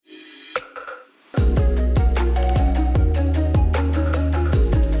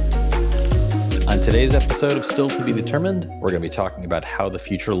On today's episode of Still to Be Determined, we're going to be talking about how the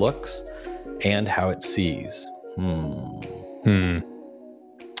future looks and how it sees. Hi,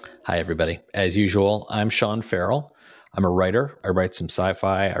 everybody. As usual, I'm Sean Farrell. I'm a writer. I write some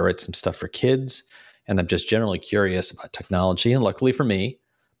sci-fi. I write some stuff for kids, and I'm just generally curious about technology. And luckily for me,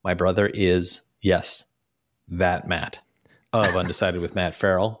 my brother is, yes, that Matt of Undecided with Matt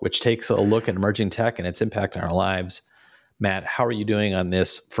Farrell, which takes a look at emerging tech and its impact on our lives. Matt, how are you doing on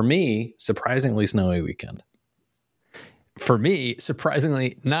this, for me, surprisingly snowy weekend? For me,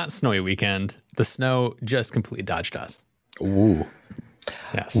 surprisingly not snowy weekend. The snow just completely dodged us. Ooh.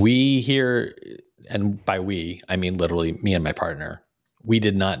 Yes. We here, and by we, I mean literally me and my partner, we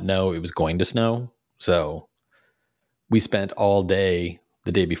did not know it was going to snow. So we spent all day,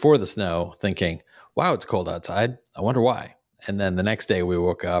 the day before the snow, thinking, wow, it's cold outside. I wonder why. And then the next day we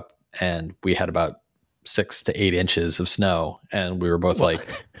woke up and we had about 6 to 8 inches of snow. And we were both like,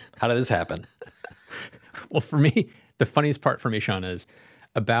 how did this happen? Well, for me, the funniest part for me, Sean, is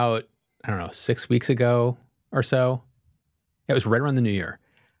about, 6 weeks ago or so. It was right around the new year.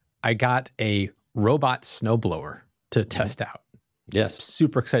 I got a robot snowblower to test out. Yes.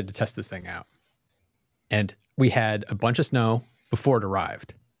 Super excited to test this thing out. And we had a bunch of snow before it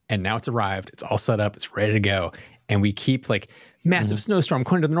arrived. And now it's arrived. It's all set up. It's ready to go. And we keep massive snowstorm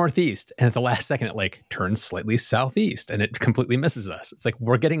going to the northeast. And at the last second, it turns slightly southeast and it completely misses us. It's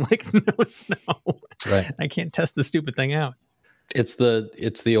we're getting no snow. Right. I can't test the stupid thing out. It's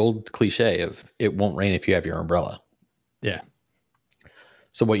the old cliche of it won't rain if you have your umbrella. Yeah.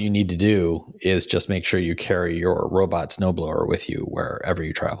 So what you need to do is just make sure you carry your robot snowblower with you wherever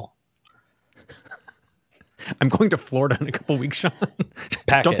you travel. I'm going to Florida in a couple weeks, Sean.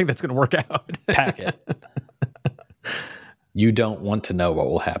 Don't think that's going to work out. Pack it. You don't want to know what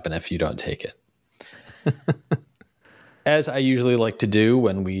will happen if you don't take it. As I usually like to do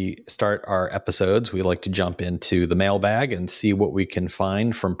when we start our episodes, we like to jump into the mailbag and see what we can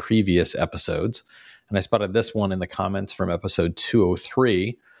find from previous episodes. And I spotted this one in the comments from episode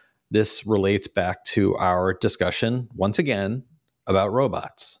 203. This relates back to our discussion, once again, about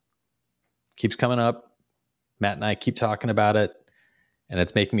robots. Keeps coming up. Matt and I keep talking about it. And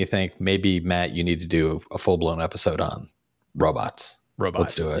it's making me think maybe, Matt, you need to do a full-blown episode on robots.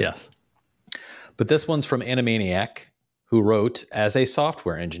 Let's do it. Yes. But this one's from Animaniac, who wrote, as a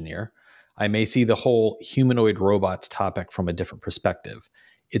software engineer, I may see the whole humanoid robots topic from a different perspective.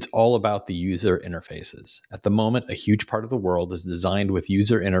 It's all about the user interfaces. At the moment, a huge part of the world is designed with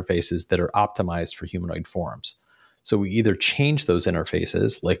user interfaces that are optimized for humanoid forms. So we either change those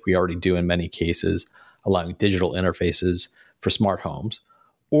interfaces, like we already do in many cases, allowing digital interfaces for smart homes,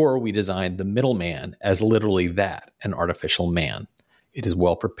 or we design the middleman as literally that, an artificial man. It is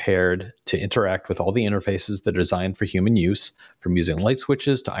well prepared to interact with all the interfaces that are designed for human use, from using light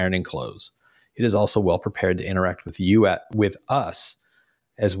switches to ironing clothes. It is also well prepared to interact with with us,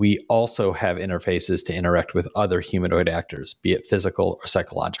 as we also have interfaces to interact with other humanoid actors, be it physical or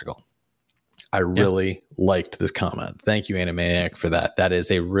psychological. I really liked this comment. Thank you, Animaniac, for that. That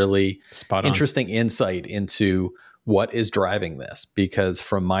is a really interesting insight into what is driving this, because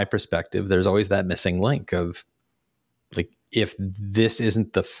from my perspective, there's always that missing link of if this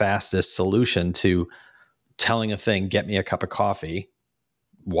isn't the fastest solution to telling a thing, get me a cup of coffee,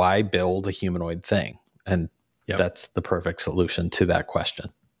 why build a humanoid thing? And that's the perfect solution to that question.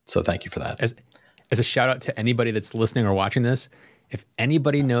 So thank you for that. As a shout out to anybody that's listening or watching this, if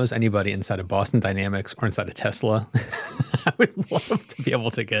anybody knows anybody inside of Boston Dynamics or inside of Tesla, I would love to be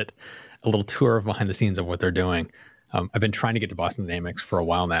able to get a little tour behind the scenes of what they're doing. I've been trying to get to Boston Dynamics for a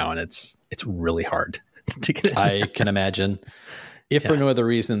while now, and it's really hard to get in there. I can imagine. If for no other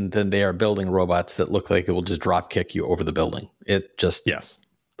reason than they are building robots that look like it will just drop kick you over the building. It just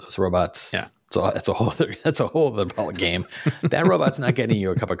those robots. Yeah, that's a whole other ball game. That robot's not getting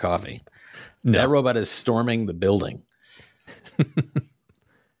you a cup of coffee. No. That robot is storming the building.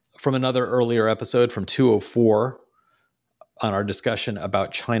 From another earlier episode from 204 on our discussion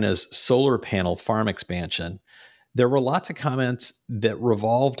about China's solar panel farm expansion, there were lots of comments that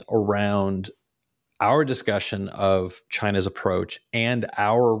revolved around our discussion of China's approach and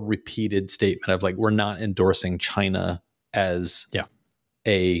our repeated statement of we're not endorsing China as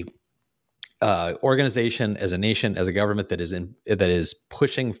a organization, as a nation, as a government that is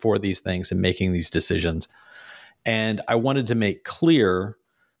pushing for these things and making these decisions. And I wanted to make clear,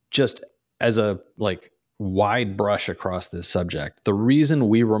 just as a wide brush across this subject, the reason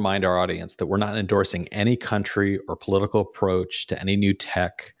we remind our audience that we're not endorsing any country or political approach to any new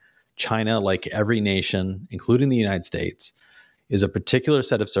tech. China, like every nation, including the United States, is a particular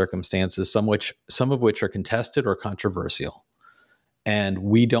set of circumstances, some of which are contested or controversial. And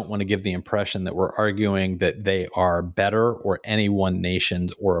we don't want to give the impression that we're arguing that they are better or any one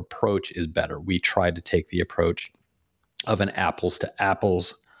nation's or approach is better. We try to take the approach of an apples to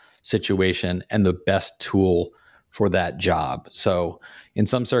apples situation and the best tool for that job. So in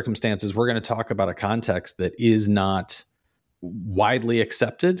some circumstances, we're going to talk about a context that is not widely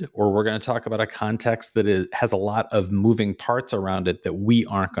accepted, or we're going to talk about a context that has a lot of moving parts around it that we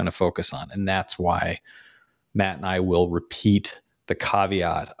aren't going to focus on. And that's why Matt and I will repeat the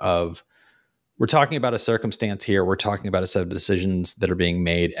caveat of, we're talking about a circumstance here. We're talking about a set of decisions that are being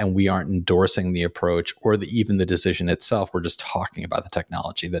made, and we aren't endorsing the approach or even the decision itself. We're just talking about the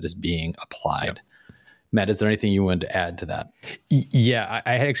technology that is being applied. Yep. Matt, is there anything you wanted to add to that? Yeah,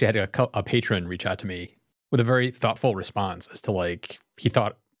 I actually had a patron reach out to me with a very thoughtful response as to, like, he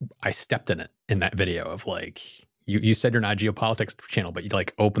thought I stepped in it in that video of, like, you said you're not a geopolitics channel, but you,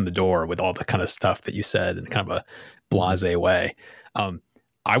 like, opened the door with all the kind of stuff that you said in kind of a blasé way.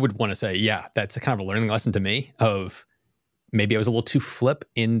 I would want to say, yeah, that's a kind of a learning lesson to me of maybe I was a little too flip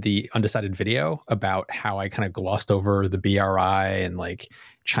in the undecided video about how I kind of glossed over the BRI and, like,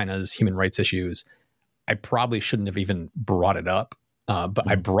 China's human rights issues. I probably shouldn't have even brought it up, but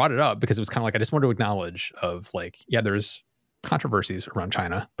I brought it up because it was kind of like, I just wanted to acknowledge of, like, yeah, there's controversies around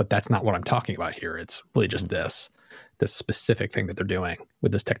China, but that's not what I'm talking about here. It's really just this specific thing that they're doing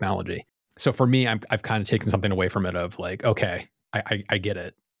with this technology. So for me, I've kind of taken something away from it of, like, okay, I get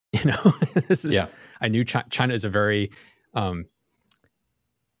it. You know, I knew China is a very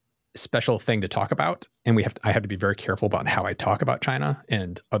special thing to talk about, and I have to be very careful about how I talk about China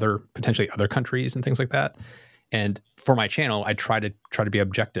and potentially other countries and things like that. And for my channel, I try to be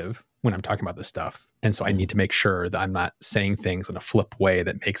objective when I'm talking about this stuff, and so I need to make sure that I'm not saying things in a flip way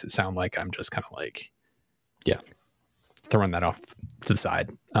that makes it sound like I'm just kind of like, throwing that off to the side.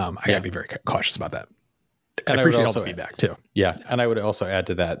 I gotta be very cautious about that. And I appreciate all the feedback too. Yeah. And I would also add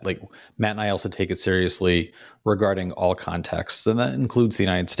to that, like, Matt and I also take it seriously regarding all contexts. And that includes the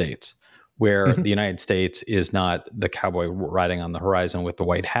United States, where the United States is not the cowboy riding on the horizon with the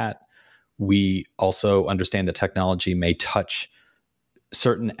white hat. We also understand that technology may touch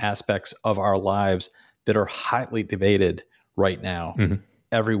certain aspects of our lives that are highly debated right now,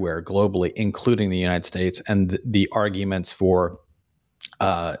 everywhere globally, including the United States. And the arguments for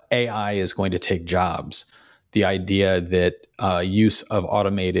AI is going to take jobs. The idea that use of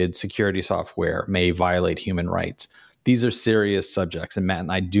automated security software may violate human rights. These are serious subjects, and Matt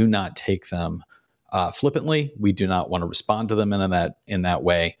and I do not take them flippantly. We do not want to respond to them in that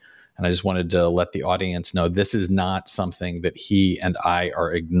way. And I just wanted to let the audience know this is not something that he and I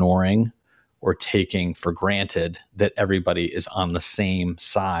are ignoring or taking for granted, that everybody is on the same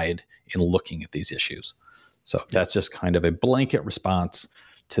side in looking at these issues. So that's just kind of a blanket response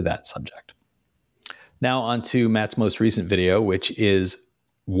to that subject. Now on to Matt's most recent video, which is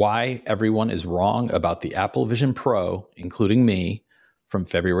why everyone is wrong about the Apple Vision Pro, including me, from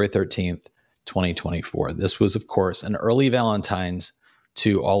February 13th, 2024. This was, of course, an early Valentine's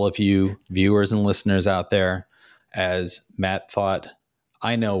to all of you viewers and listeners out there, as Matt thought,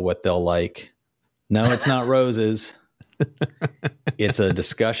 I know what they'll like. No, it's not roses. It's a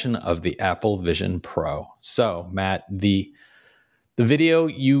discussion of the Apple Vision Pro. So, Matt, the video,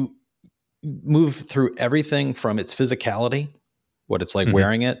 you move through everything from its physicality, what it's like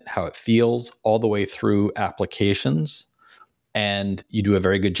wearing it, how it feels, all the way through applications. And you do a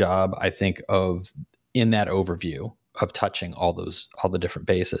very good job, I think, of in that overview of touching all the different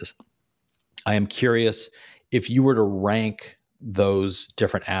bases. I am curious, if you were to rank those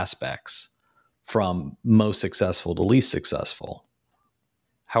different aspects from most successful to least successful,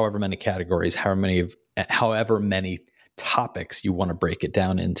 however many categories, however many topics you want to break it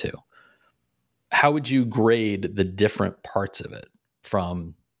down into, how would you grade the different parts of it,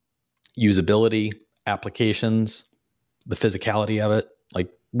 from usability, applications, the physicality of it?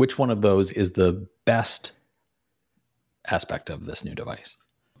 Like, which one of those is the best aspect of this new device?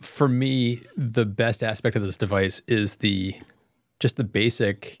 For me, the best aspect of this device is just the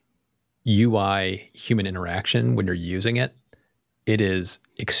basic UI human interaction when you're using it. It is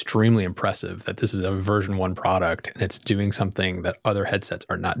extremely impressive that this is a version 1 product and it's doing something that other headsets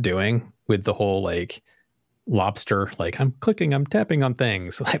are not doing, with the whole, like, lobster, like, I'm clicking, I'm tapping on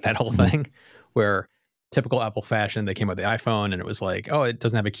things, like that whole thing, where typical Apple fashion, they came with the iPhone and it was like, oh, it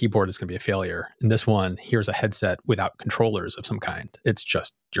doesn't have a keyboard, it's going to be a failure. And this one, here's a headset without controllers of some kind. It's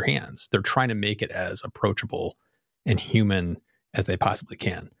just your hands. They're trying to make it as approachable and human as they possibly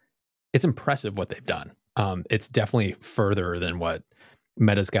can. It's impressive what they've done. It's definitely further than what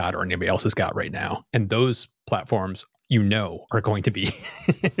Meta's got or anybody else has got right now. And those platforms, are going to be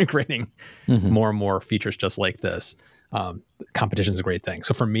integrating more and more features just like this. Competition is a great thing.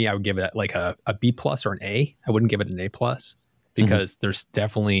 So for me, I would give it like a B plus or an A. I wouldn't give it an A plus because there's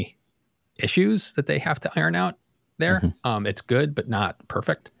definitely issues that they have to iron out there. It's good, but not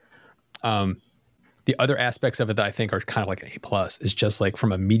perfect. The other aspects of it that I think are kind of like an A plus is just like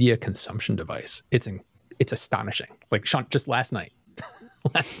from a media consumption device. It's astonishing. Like Sean, just last night,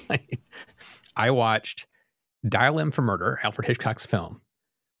 I watched Dial M for Murder, Alfred Hitchcock's film,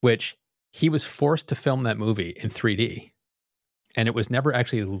 which he was forced to film that movie in 3D. And it was never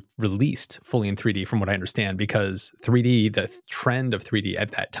actually released fully in 3D from what I understand, because 3D, the trend of 3D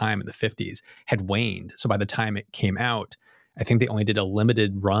at that time in the 50s had waned. So by the time it came out, I think they only did a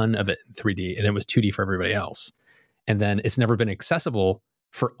limited run of it in 3D and it was 2D for everybody else. And then it's never been accessible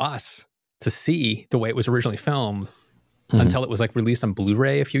for us to see the way it was originally filmed until it was like released on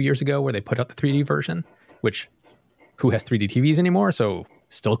Blu-ray a few years ago, where they put out the 3D version, which who has 3D TVs anymore? So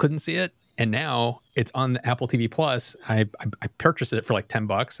still couldn't see it. And now it's on the Apple TV Plus. I purchased it for like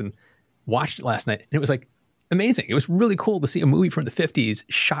 $10 and watched it last night. And it was like amazing. It was really cool to see a movie from the 50s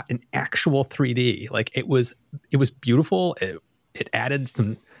shot in actual 3D. Like it was beautiful. It added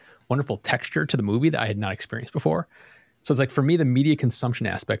some wonderful texture to the movie that I had not experienced before. So it's like, for me, the media consumption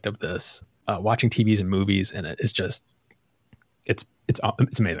aspect of this, watching TVs and movies in it is just, it's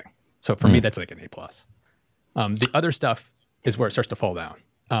amazing. So for me, that's like an A plus. The other stuff is where it starts to fall down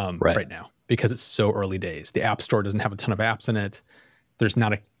right now, because it's so early days. The App Store doesn't have a ton of apps in it. There's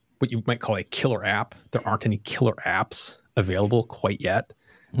not what you might call a killer app. There aren't any killer apps available quite yet.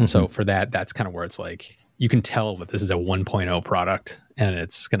 So for that's kind of where it's like, you can tell that this is a 1.0 product, and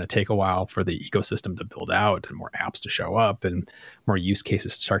it's going to take a while for the ecosystem to build out and more apps to show up and more use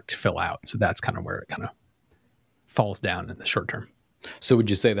cases start to fill out. So that's kind of where it kind of falls down in the short term. So would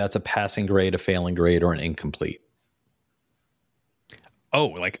you say that's a passing grade, a failing grade, or an incomplete? Oh,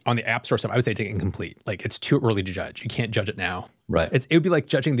 like on the App Store stuff, I would say it's incomplete. Like it's too early to judge. You can't judge it now. Right. It would be like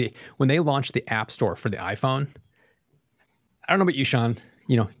judging when they launched the App Store for the iPhone. I don't know about you, Sean.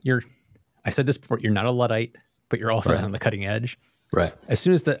 I said this before, you're not a Luddite, but you're also on the cutting edge. Right. As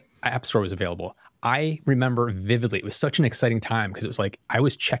soon as the App Store was available, I remember vividly, it was such an exciting time because it was like, I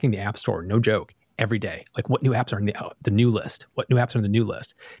was checking the App Store, no joke, every day. Like what new apps are in the new list? What new apps are in the new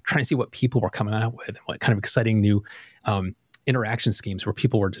list? Trying to see what people were coming out with and what kind of exciting new interaction schemes where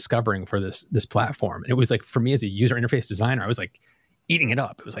people were discovering for this platform. And it was like, for me as a user interface designer, I was like eating it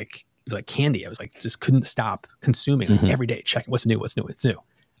up. It was like candy. I was like, just couldn't stop consuming every day, checking what's new.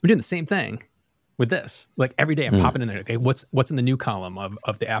 I'm doing the same thing with this. Like every day I'm popping in there. Okay, what's in the new column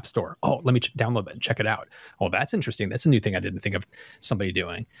of the App Store? Oh, let me download that and check it out. Oh, that's interesting. That's a new thing I didn't think of somebody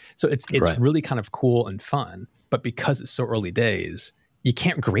doing. So it's really kind of cool and fun. But because it's so early days, you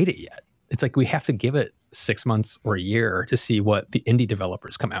can't grade it yet. It's like we have to give it 6 months or a year to see what the indie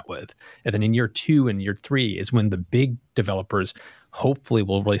developers come out with. And then in year 2 and year 3 is when the big developers hopefully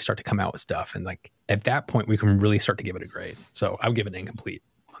will really start to come out with stuff. And like at that point, we can really start to give it a grade. So I would give it incomplete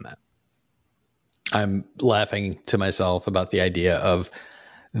on that. I'm laughing to myself about the idea of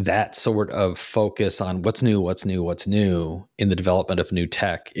that sort of focus on what's new in the development of new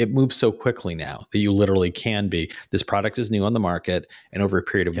tech. It moves so quickly now that you literally can be, this product is new on the market, and over a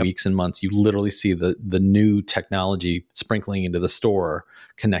period of weeks and months, you literally see the new technology sprinkling into the store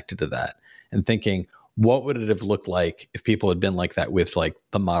connected to that, and thinking, what would it have looked like if people had been like that with like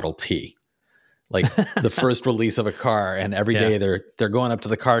the Model T? Like the first release of a car, and every day they're going up to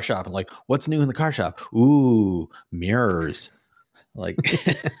the car shop and like, what's new in the car shop? Ooh, mirrors, like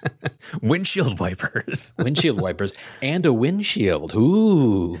windshield wipers, and a windshield.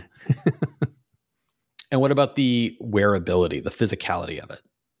 Ooh. And what about the wearability, the physicality of it?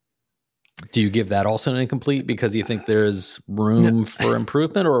 Do you give that also an incomplete because you think there's room for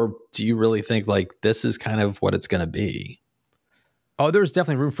improvement, or do you really think like this is kind of what it's going to be? Oh, there's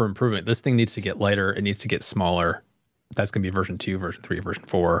definitely room for improvement. This thing needs to get lighter. It needs to get smaller. That's going to be version 2, version 3, version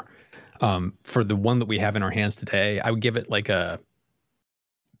 4. For the one that we have in our hands today, I would give it like a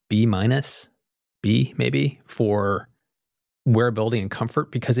B minus, B maybe, for wearability and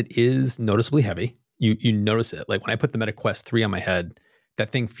comfort, because it is noticeably heavy. You notice it. Like when I put the Meta Quest 3 on my head, that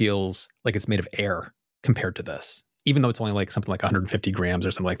thing feels like it's made of air compared to this. Even though it's only like something like 150 grams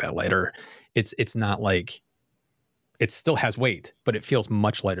or something like that lighter, it's not like, it still has weight, but it feels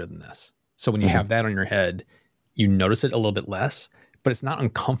much lighter than this. So when you have that on your head, you notice it a little bit less, but it's not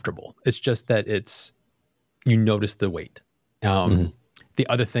uncomfortable. It's just that you notice the weight. The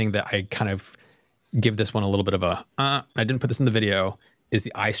other thing that I kind of give this one a little bit of I didn't put this in the video, is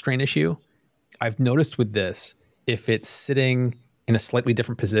the eye strain issue. I've noticed with this, if it's sitting in a slightly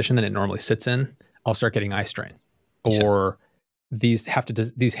different position than it normally sits in, I'll start getting eye strain. Or these have to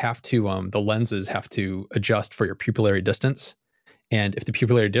the lenses have to adjust for your pupillary distance. And if the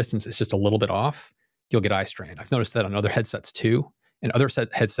pupillary distance is just a little bit off, you'll get eye strain. I've noticed that on other headsets too. And other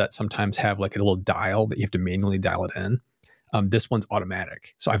headsets sometimes have like a little dial that you have to manually dial it in. This one's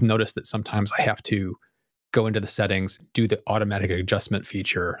automatic. So I've noticed that sometimes I have to go into the settings, do the automatic adjustment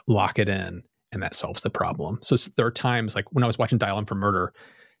feature, lock it in, and that solves the problem. So there are times like when I was watching Dial M for Murder,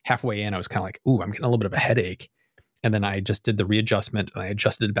 halfway in, I was kind of like, ooh, I'm getting a little bit of a headache. And then I just did the readjustment and I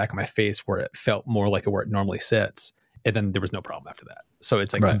adjusted it back on my face where it felt more like where it normally sits. And then there was no problem after that. So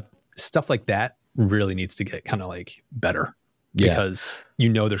it's like stuff like that really needs to get kind of like better because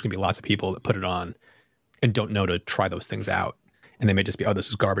there's going to be lots of people that put it on and don't know to try those things out. And they may just be, oh, this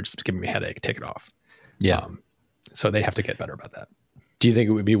is garbage. It's giving me a headache. Take it off. Yeah. So they have to get better about that. Do you think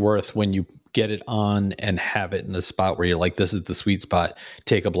it would be worth when you get it on and have it in the spot where you're like, this is the sweet spot,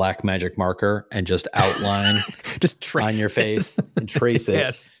 take a black magic marker and just outline just trace on your face and trace it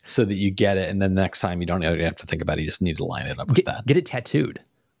yes. so that you get it. And then next time you don't have to think about it. You just need to line it up with that. Get it tattooed.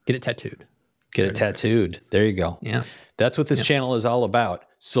 Get it tattooed. There you go. Yeah. That's what this channel is all about.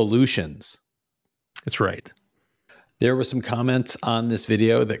 Solutions. That's right. There were some comments on this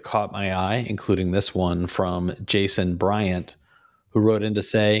video that caught my eye, including this one from Jason Bryant, who wrote in to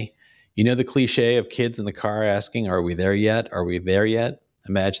say, you know the cliche of kids in the car asking, are we there yet? Are we there yet?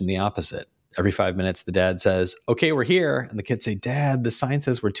 Imagine the opposite. Every 5 minutes, the dad says, okay, we're here. And the kids say, Dad, the sign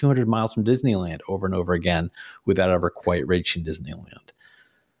says we're 200 miles from Disneyland, over and over again without ever quite reaching Disneyland.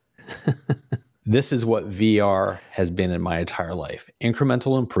 This is what VR has been in my entire life.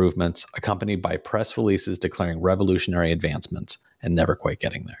 Incremental improvements accompanied by press releases declaring revolutionary advancements and never quite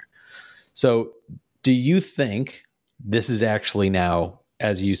getting there. So do you think this is actually now,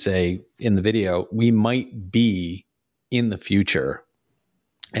 as you say in the video, we might be in the future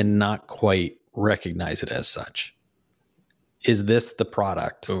and not quite recognize it as such? Is this the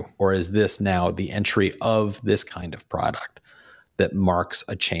product or is this now the entry of this kind of product that marks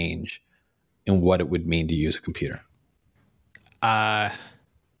a change in what it would mean to use a computer? Kind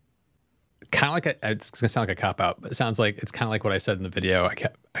of like it's going to sound like a cop out, but it sounds like it's kind of like what I said in the video.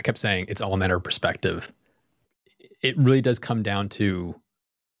 I kept saying it's all a matter of perspective. It really does come down to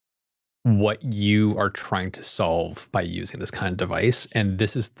what you are trying to solve by using this kind of device. And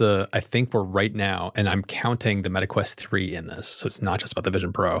this is I think we're right now, and I'm counting the MetaQuest 3 in this. So it's not just about the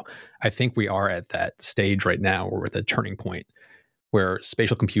Vision Pro. I think we are at that stage right now where we're at the turning point where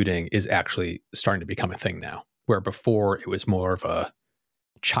spatial computing is actually starting to become a thing now, where before it was more of a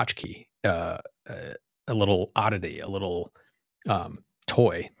tchotchke, a little oddity, a little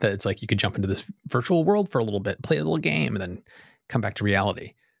toy that it's like you could jump into this virtual world for a little bit, play a little game, and then come back to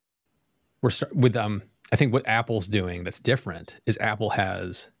reality. I think what Apple's doing that's different is Apple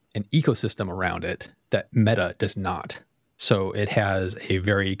has an ecosystem around it that Meta does not. So it has a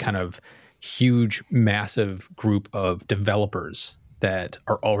very kind of huge, massive group of developers that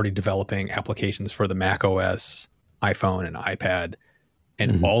are already developing applications for the Mac OS, iPhone, and iPad.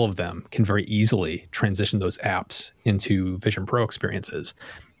 And all of them can very easily transition those apps into Vision Pro experiences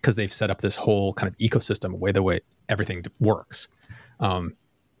because they've set up this whole kind of ecosystem, the way everything works.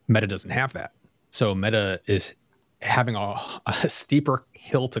 Meta doesn't have that. So Meta is having a steeper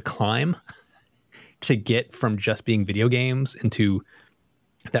hill to climb to get from just being video games into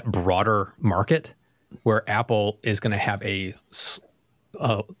that broader market where Apple is going to have a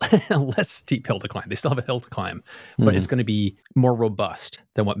less steep hill to climb. They still have a hill to climb, but it's going to be more robust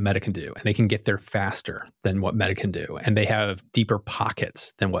than what Meta can do. And they can get there faster than what Meta can do. And they have deeper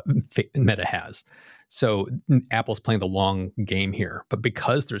pockets than what Meta has. So Apple's playing the long game here. But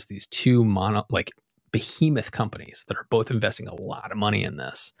because there's these two behemoth companies that are both investing a lot of money in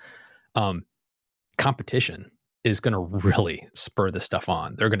this, competition is going to really spur this stuff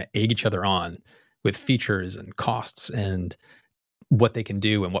on. They're going to egg each other on with features and costs and what they can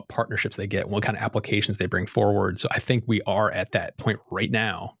do and what partnerships they get and what kind of applications they bring forward. So I think we are at that point right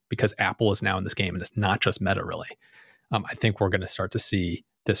now because Apple is now in this game and it's not just Meta really. I think we're going to start to see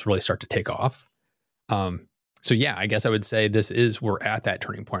this really start to take off. So yeah, I guess I would say we're at that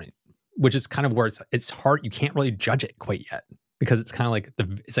turning point, which is kind of where it's hard. You can't really judge it quite yet because it's kind of like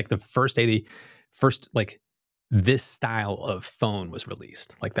the first day, this style of phone was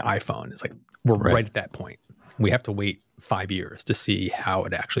released, like the iPhone. It's like we're right at that point. We have to wait 5 years to see how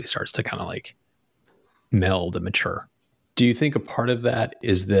it actually starts to kind of like meld and mature. Do you think a part of that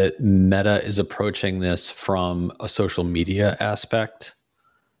is that Meta is approaching this from a social media aspect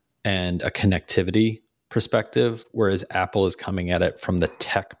and a connectivity perspective, whereas Apple is coming at it from the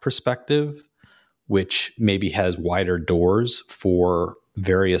tech perspective, which maybe has wider doors for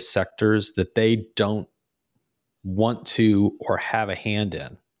various sectors that they don't want to or have a hand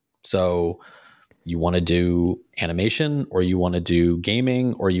in. So you want to do animation, or you want to do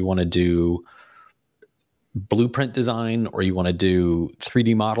gaming, or you want to do blueprint design, or you want to do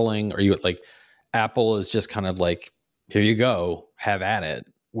 3D modeling, or you like, Apple is just kind of like, here you go, have at it.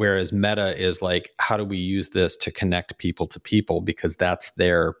 Whereas Meta is like, how do we use this to connect people to people? Because that's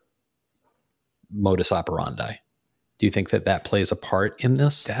their modus operandi. Do you think that plays a part in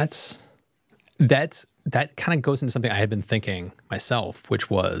this? That kind of goes into something I had been thinking myself, which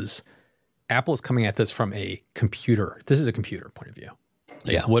was Apple is coming at this from a computer. This is a computer point of view.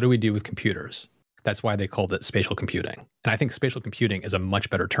 Like, Yeah. what do we do with computers? That's why they called it spatial computing. And I think spatial computing is a much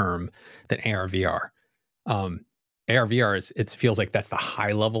better term than AR VR. AR VR, it feels like that's the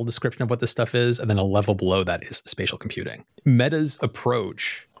high level description of what this stuff is. And then a level below that is spatial computing. Meta's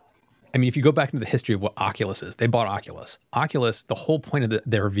approach, I mean, if you go back into the history of what Oculus is, they bought Oculus. Oculus, the whole point of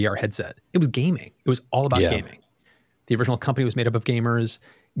their VR headset, it was gaming. It was all about gaming. The original company was made up of gamers.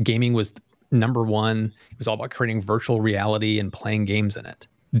 Gaming was number one. It was all about creating virtual reality and playing games in it.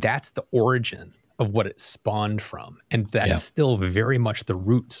 That's the origin of what it spawned from. And that's still very much the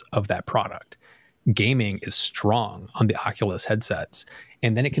roots of that product. Gaming is strong on the Oculus headsets,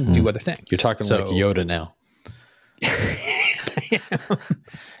 and then it can do other things. You're talking like Yoda now.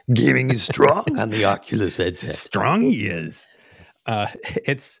 Gaming is strong on the Oculus headset. Strong he is.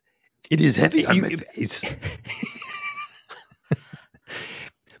 It is heavy on my face.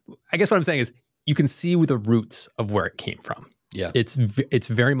 I guess what I'm saying is you can see the roots of where it came from. Yeah. It's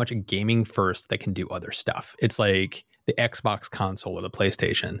very much a gaming first that can do other stuff. It's like the Xbox console or the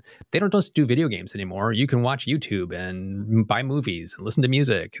PlayStation. They don't just do video games anymore. You can watch YouTube and buy movies and listen to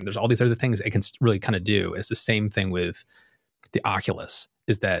music. And there's all these other things it can really kind of do. It's the same thing with the Oculus,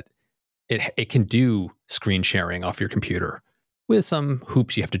 is that it can do screen sharing off your computer with some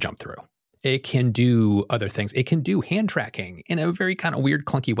hoops you have to jump through. It can do other things. It can do hand tracking in a very kind of weird,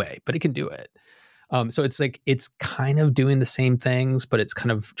 clunky way, but it can do it. So it's like, it's kind of doing the same things, but it's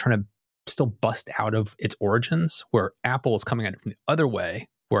kind of trying to still bust out of its origins, where Apple is coming at it from the other way,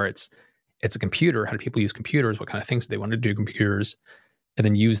 where it's a computer. How do people use computers? What kind of things do they want to do with computers? And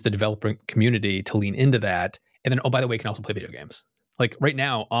then use the developer community to lean into that. And then, oh, by the way, you can also play video games. Like right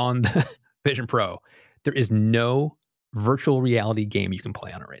now on the Vision Pro, there is no virtual reality game you can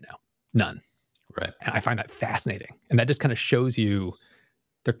play on it right now. None. Right. And I find that fascinating. And that just kind of shows you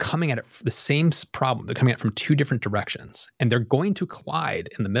they're coming at it the same problem. They're coming at it from two different directions, and they're going to collide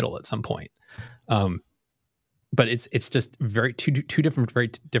in the middle at some point. But it's just two different,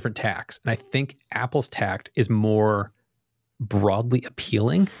 very different tacks. And I think Apple's tact is more broadly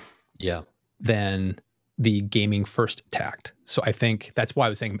appealing than the gaming first tact. So I think that's why I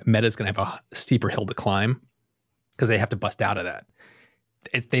was saying Meta is going to have a steeper hill to climb, because they have to bust out of that.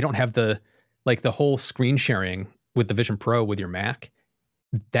 They don't have the whole screen sharing with the Vision Pro with your Mac.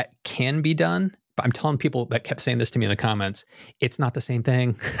 That can be done, but I'm telling people that kept saying this to me in the comments, it's not the same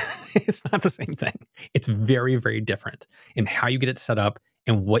thing. It's not the same thing. It's very, very different in how you get it set up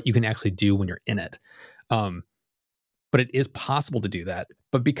and what you can actually do when you're in it. But it is possible to do that.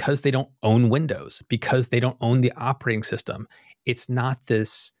 But because they don't own Windows, because they don't own the operating system, it's not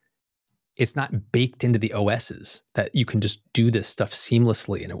baked into the OSs that you can just do this stuff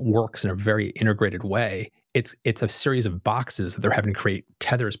seamlessly and it works in a very integrated way. It's a series of boxes that they're having to create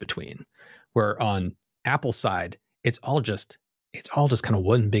tethers between, where on Apple's side, it's all just kind of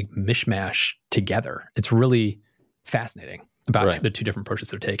one big mishmash together. It's really fascinating about the two different approaches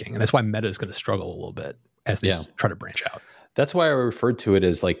they're taking. And that's why Meta is going to struggle a little bit as they try to branch out. That's why I referred to it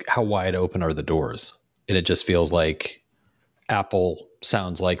as like, how wide open are the doors? And it just feels like Apple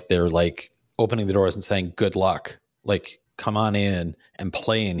sounds like they're like opening the doors and saying, good luck, like come on in and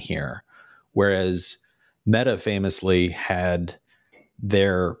play in here. Whereas Meta famously had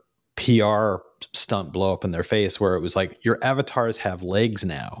their PR stunt blow up in their face, where it was like, your avatars have legs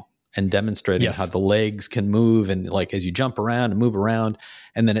now, and demonstrating how the legs can move and like as you jump around and move around.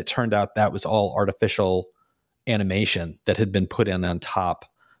 And then it turned out that was all artificial animation that had been put in on top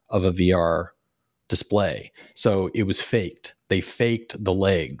of a VR display. So it was faked. They faked the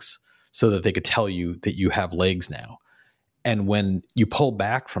legs so that they could tell you that you have legs now. And when you pull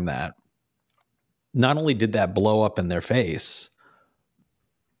back from that, not only did that blow up in their face,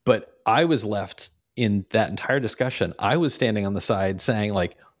 but I was left in that entire discussion. I was standing on the side saying,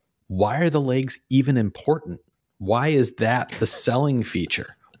 like, why are the legs even important? Why is that the selling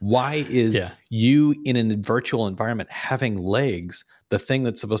feature? Why is you in a virtual environment having legs the thing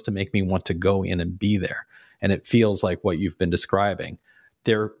that's supposed to make me want to go in and be there? And it feels like what you've been describing.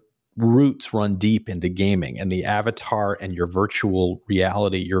 They're roots run deep into gaming, and the avatar and your virtual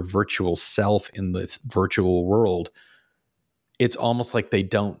reality, your virtual self in this virtual world, it's almost like they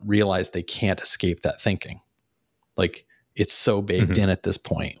don't realize they can't escape that thinking. Like, it's so baked in at this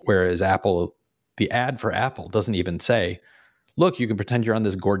point. Whereas Apple, the ad for Apple doesn't even say, look, you can pretend you're on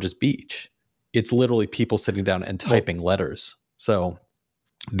this gorgeous beach. It's literally people sitting down and typing letters. So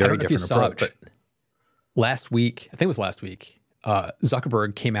very different approach. But last week, I think it was last week,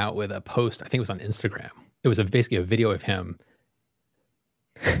 Zuckerberg came out with a post. I think it was on Instagram. It was basically a video of him.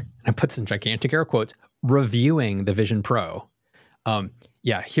 I put this in gigantic air quotes, reviewing the Vision Pro.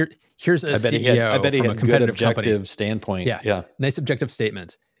 Here's a CEO I bet he from had a competitive objective company. standpoint. Yeah, nice objective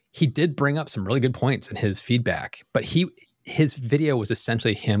statements. He did bring up some really good points in his feedback, but his video was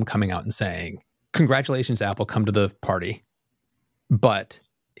essentially him coming out and saying, "Congratulations, Apple, come to the party." But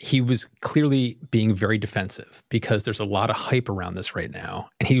he was clearly being very defensive because there's a lot of hype around this right now,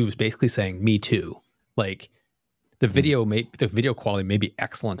 and he was basically saying, "Me too." Like, the video quality may be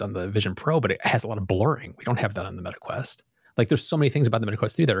excellent on the Vision Pro, but it has a lot of blurring. We don't have that on the Meta Quest. Like, there's so many things about the Meta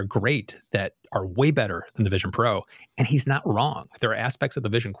Quest 3 that are great, that are way better than the Vision Pro, and he's not wrong. There are aspects of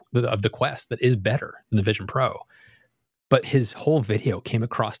the Quest that is better than the Vision Pro, but his whole video came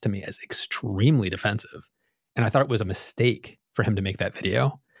across to me as extremely defensive, and I thought it was a mistake for him to make that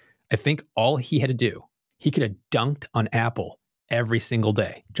video. I think all he had to do, he could have dunked on Apple every single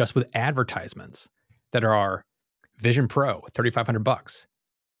day, just with advertisements that are Vision Pro, $3,500,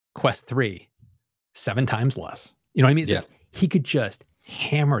 Quest 3, 7 times less. You know what I mean? It's like he could just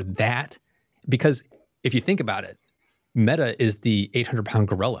hammer that, because if you think about it, Meta is the 800-pound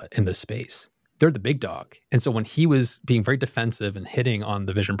gorilla in this space. They're the big dog. And so when he was being very defensive and hitting on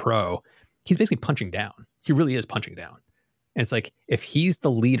the Vision Pro, he's basically punching down. He really is punching down. And it's like, if he's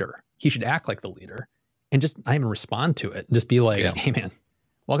the leader, he should act like the leader and just not even respond to it. And just be like, hey man,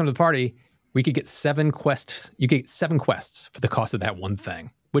 welcome to the party. We could get 7 quests. You get 7 quests for the cost of that one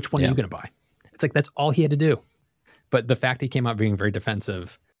thing. Which one are you going to buy? It's like, that's all he had to do. But the fact he came out being very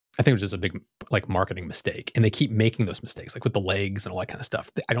defensive, I think it was just a big marketing mistake. And they keep making those mistakes, like with the legs and all that kind of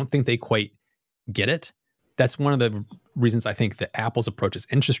stuff. I don't think they quite get it. That's one of the reasons I think that Apple's approach is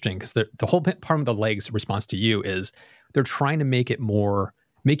interesting, because the whole part of the legs response to you is they're trying to make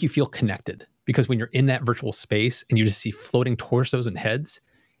you feel connected. Because when you're in that virtual space and you just see floating torsos and heads,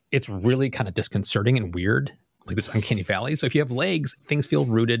 it's really kind of disconcerting and weird, like this uncanny valley. So if you have legs, things feel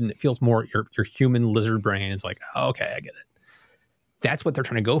rooted, and it feels more your human lizard brain is like, oh, okay, I get it. That's what they're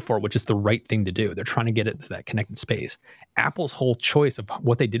trying to go for, which is the right thing to do. They're trying to get it to that connected space. Apple's whole choice of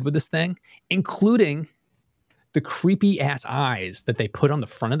what they did with this thing, including the creepy ass eyes that they put on the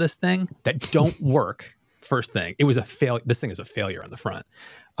front of this thing that don't work. First thing, it was a fail. This thing is a failure on the front.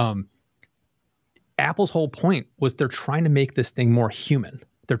 Apple's whole point was they're trying to make this thing more human.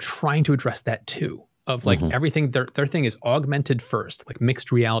 They're trying to address that too, of like everything. Their thing is augmented first, like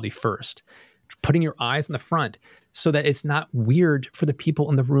mixed reality first, putting your eyes in the front so that it's not weird for the people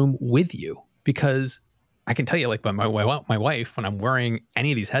in the room with you. Because I can tell you, like, my wife, when I'm wearing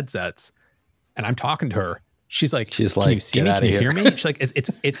any of these headsets and I'm talking to her, she's like, can you see me? Can you hear me? She's like,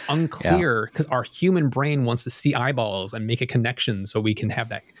 it's unclear, because our human brain wants to see eyeballs and make a connection so we can have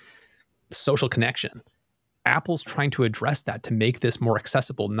that social connection. Apple's trying to address that to make this more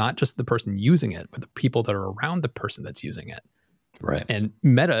accessible, not just the person using it, but the people that are around the person that's using it. Right. And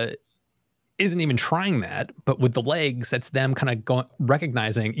Meta isn't even trying that, but with the legs, that's them kind of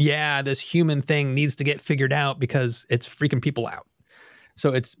recognizing, this human thing needs to get figured out because it's freaking people out.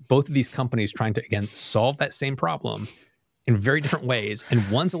 So it's both of these companies trying to, again, solve that same problem in very different ways. And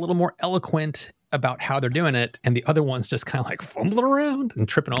one's a little more eloquent about how they're doing it, and the other one's just kind of like fumbling around and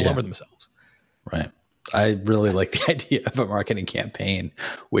tripping all over themselves. Right. I really like the idea of a marketing campaign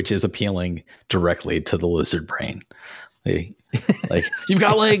which is appealing directly to the lizard brain. Like, you've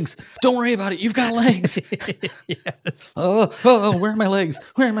got legs. Don't worry about it. You've got legs. Yes. Oh, where are my legs?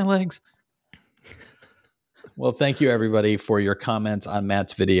 Where are my legs? Well, thank you, everybody, for your comments on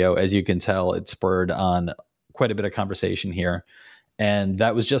Matt's video. As you can tell, it spurred on quite a bit of conversation here. And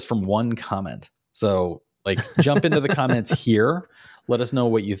that was just from one comment. So, jump into the comments here. Let us know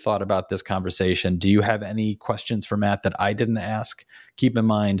what you thought about this conversation. Do you have any questions for Matt that I didn't ask? Keep in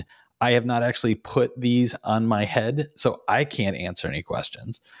mind, I have not actually put these on my head, so I can't answer any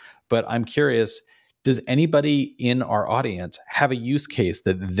questions. But I'm curious, does anybody in our audience have a use case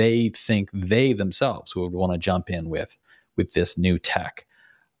that they think they themselves would want to jump in with this new tech?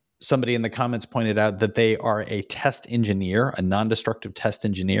 Somebody in the comments pointed out that they are a test engineer, a non-destructive test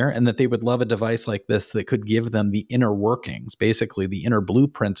engineer, and that they would love a device like this that could give them the inner workings, basically the inner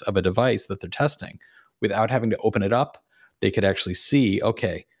blueprints of a device that they're testing. Without having to open it up, they could actually see,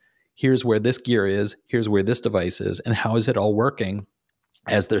 okay, here's where this gear is, here's where this device is, and how is it all working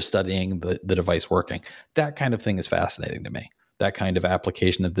as they're studying the device working. That kind of thing is fascinating to me. That kind of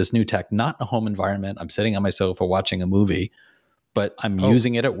application of this new tech, not in a home environment. I'm sitting on my sofa watching a movie, but I'm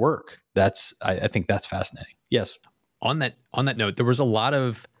using it at work. I think that's fascinating. Yes. On that note, there was a lot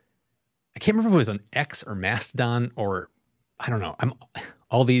of, I can't remember if it was on X or Mastodon or I don't know.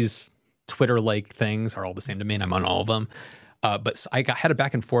 All these Twitter-like things are all the same to me, and I'm on all of them. But I had a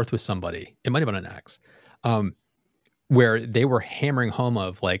back and forth with somebody. It might have been an X, where they were hammering home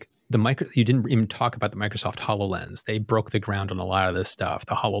of like you didn't even talk about the Microsoft HoloLens. They broke the ground on a lot of this stuff.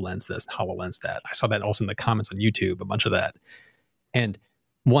 The HoloLens this, HoloLens that. I saw that also in the comments on YouTube, a bunch of that. And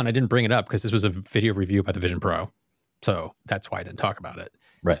one, I didn't bring it up because this was a video review about the Vision Pro. So that's why I didn't talk about it.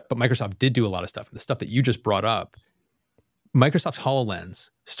 Right. But Microsoft did do a lot of stuff. And the stuff that you just brought up, Microsoft's HoloLens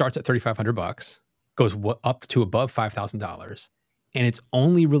starts at $3,500, goes up to above $5,000. And it's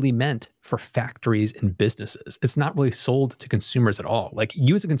only really meant for factories and businesses. It's not really sold to consumers at all. Like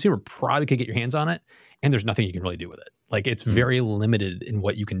you as a consumer probably could get your hands on it and there's nothing you can really do with it. Like it's very limited in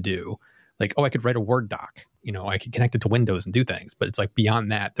what you can do. Like, I could write a Word doc, I could connect it to Windows and do things. But it's like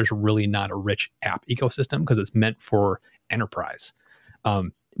beyond that, there's really not a rich app ecosystem because it's meant for enterprise.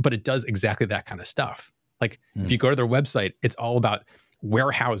 But it does exactly that kind of stuff. Like if you go to their website, it's all about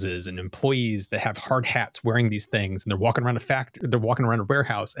warehouses and employees that have hard hats wearing these things, and they're walking around they're walking around a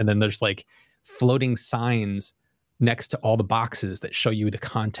warehouse, and then there's like floating signs next to all the boxes that show you the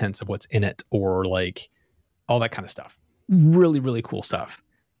contents of what's in it, or like all that kind of stuff. Really, really cool stuff.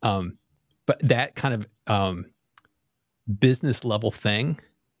 But that kind of business level thing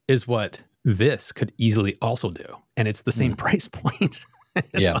is what this could easily also do, and it's the same price point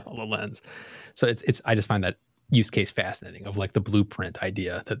as the HoloLens. So I just find that use case fascinating of like the blueprint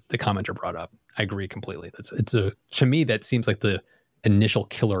idea that the commenter brought up. I agree completely. To me, that seems like the initial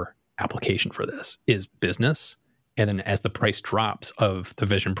killer application for this is business. And then as the price drops of the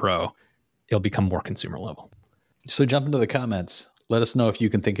Vision Pro, it'll become more consumer level. So jump into the comments. Let us know if you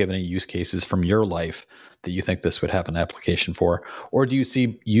can think of any use cases from your life that you think this would have an application for. Or do you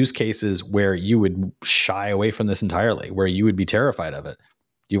see use cases where you would shy away from this entirely, where you would be terrified of it?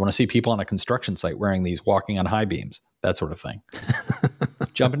 Do you want to see people on a construction site wearing these, walking on high beams, that sort of thing?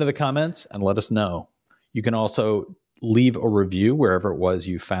 Jump into the comments and let us know. You can also leave a review wherever it was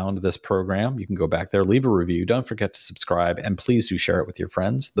you found this program. You can go back there, leave a review. Don't forget to subscribe, and please do share it with your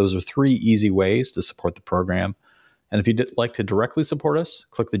friends. Those are 3 easy ways to support the program. And if you'd like to directly support us,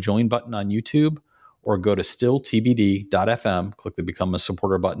 click the join button on YouTube or go to stilltbd.fm, click the become a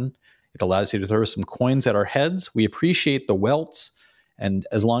supporter button. It allows you to throw some coins at our heads. We appreciate the welts. And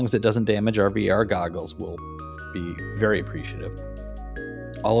as long as it doesn't damage our VR goggles, we'll be very appreciative.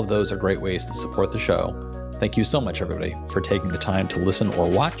 All of those are great ways to support the show. Thank you so much, everybody, for taking the time to listen or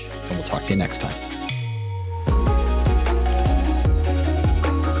watch, and we'll talk to you next time.